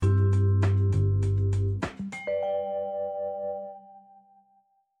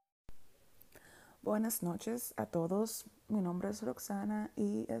Buenas noches a todos. Mi nombre es Roxana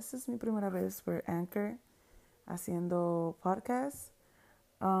y esta es mi primera vez por Anchor haciendo podcast.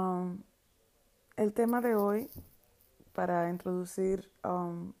 Um, el tema de hoy, para introducir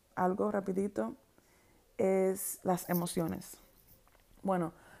algo rapidito, es las emociones.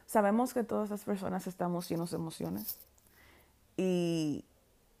 Bueno, sabemos que todas las personas estamos llenos de emociones y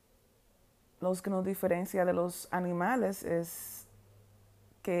lo que nos diferencia de los animales es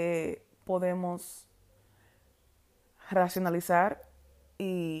que podemos racionalizar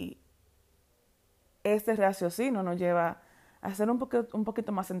y este raciocinio nos lleva a ser un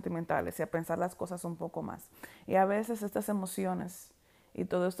poquito más sentimentales y a pensar las cosas un poco más. Y a veces estas emociones y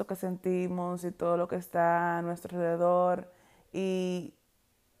todo esto que sentimos y todo lo que está a nuestro alrededor y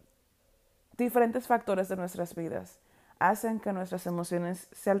diferentes factores de nuestras vidas hacen que nuestras emociones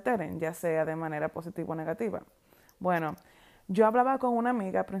se alteren, ya sea de manera positiva o negativa. Bueno, yo hablaba con una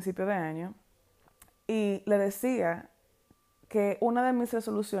amiga a principio de año y le decía que una de mis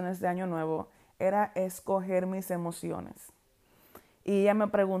resoluciones de año nuevo era escoger mis emociones. Y ella me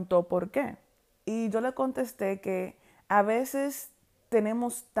preguntó por qué. Y yo le contesté que a veces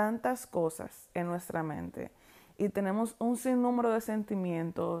tenemos tantas cosas en nuestra mente y tenemos un sinnúmero de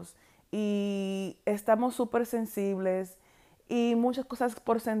sentimientos y estamos súper sensibles y muchas cosas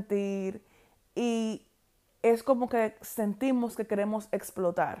por sentir y es como que sentimos que queremos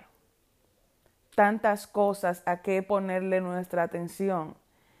explotar tantas cosas a qué ponerle nuestra atención.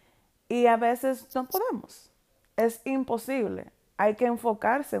 Y a veces no podemos. Es imposible. Hay que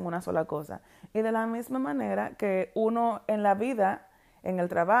enfocarse en una sola cosa. Y de la misma manera que uno en la vida, en el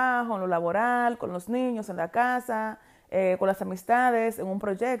trabajo, en lo laboral, con los niños, en la casa, con las amistades, en un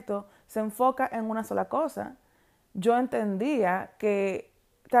proyecto, se enfoca en una sola cosa. Yo entendía que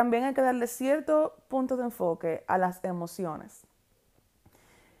también hay que darle cierto punto de enfoque a las emociones.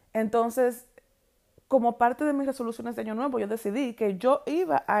 Entonces, como parte de mis resoluciones de año nuevo, yo decidí que yo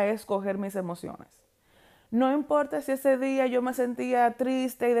iba a escoger mis emociones. No importa si ese día yo me sentía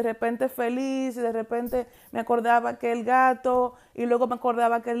triste y de repente feliz y de repente me acordaba que el gato y luego me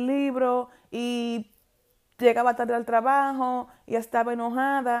acordaba que el libro y llegaba tarde al trabajo y estaba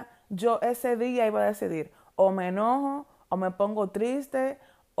enojada, yo ese día iba a decidir o me enojo o me pongo triste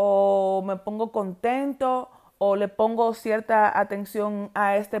o me pongo contento o le pongo cierta atención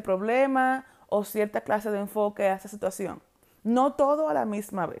a este problema o cierta clase de enfoque a esta situación. No todo a la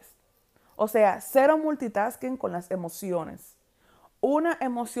misma vez. O sea, cero multitasking con las emociones. Una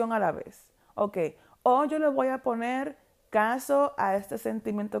emoción a la vez. Ok, hoy yo le voy a poner caso a este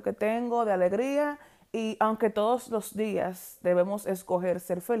sentimiento que tengo de alegría y aunque todos los días debemos escoger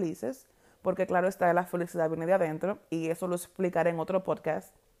ser felices, porque claro está, la felicidad viene de adentro y eso lo explicaré en otro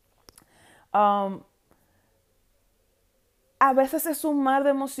podcast, um, a veces es un mar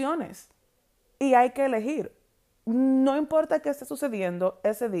de emociones y hay que elegir. No importa qué esté sucediendo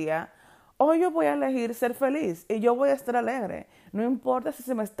ese día, hoy yo voy a elegir ser feliz y yo voy a estar alegre. No importa si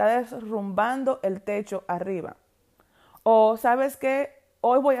se me está derrumbando el techo arriba. O sabes qué,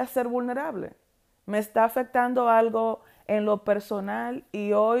 hoy voy a ser vulnerable. Me está afectando algo en lo personal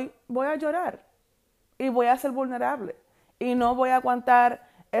y hoy voy a llorar y voy a ser vulnerable y no voy a aguantar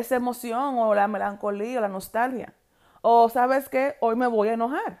esa emoción o la melancolía o la nostalgia. O sabes qué, hoy me voy a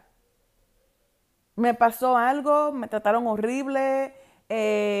enojar. Me pasó algo, me trataron horrible,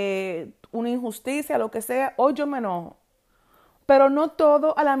 una injusticia, lo que sea, hoy yo me enojo. Pero no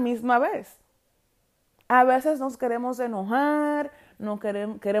todo a la misma vez. A veces nos queremos enojar,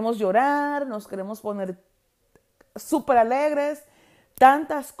 queremos llorar, nos queremos poner súper alegres,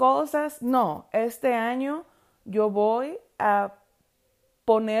 tantas cosas. No, este año yo voy a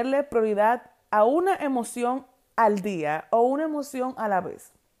ponerle prioridad a una emoción al día o una emoción a la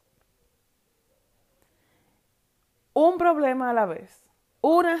vez. Un problema a la vez,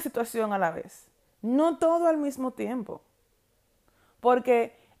 una situación a la vez, no todo al mismo tiempo.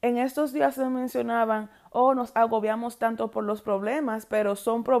 Porque en estos días se mencionaban, oh, nos agobiamos tanto por los problemas, pero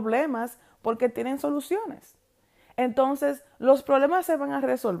son problemas porque tienen soluciones. Entonces, los problemas se van a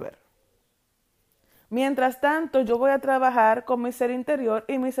resolver. Mientras tanto, yo voy a trabajar con mi ser interior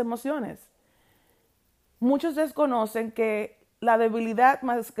y mis emociones. Muchos desconocen que la debilidad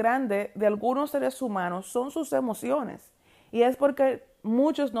más grande de algunos seres humanos son sus emociones. Y es porque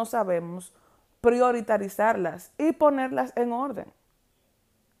muchos no sabemos priorizarlas y ponerlas en orden.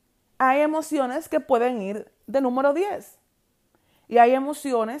 Hay emociones que pueden ir de número 10 y hay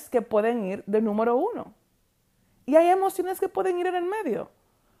emociones que pueden ir de número 1 y hay emociones que pueden ir en el medio,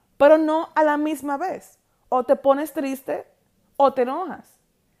 pero no a la misma vez. O te pones triste o te enojas.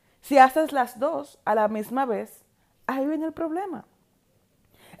 Si haces las dos a la misma vez, ahí viene el problema.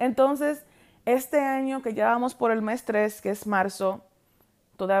 Entonces, Este año que ya vamos por el mes 3, que es marzo,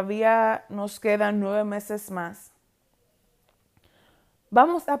 todavía nos quedan 9 meses más.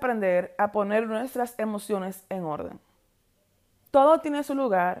 Vamos a aprender a poner nuestras emociones en orden. Todo tiene su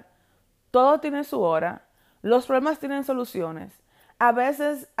lugar, todo tiene su hora, los problemas tienen soluciones. A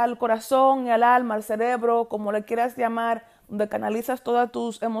veces al corazón y al alma, al cerebro, como le quieras llamar, donde canalizas todas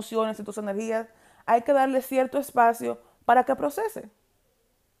tus emociones y tus energías, hay que darle cierto espacio para que procese.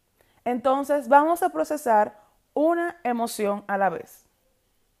 Entonces vamos a procesar una emoción a la vez,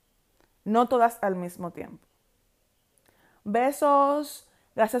 no todas al mismo tiempo. Besos,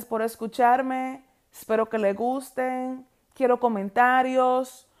 gracias por escucharme, espero que les gusten, quiero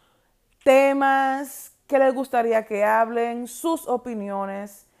comentarios, temas que les gustaría que hablen, sus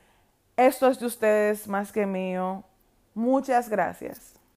opiniones. Esto es de ustedes más que mío. Muchas gracias.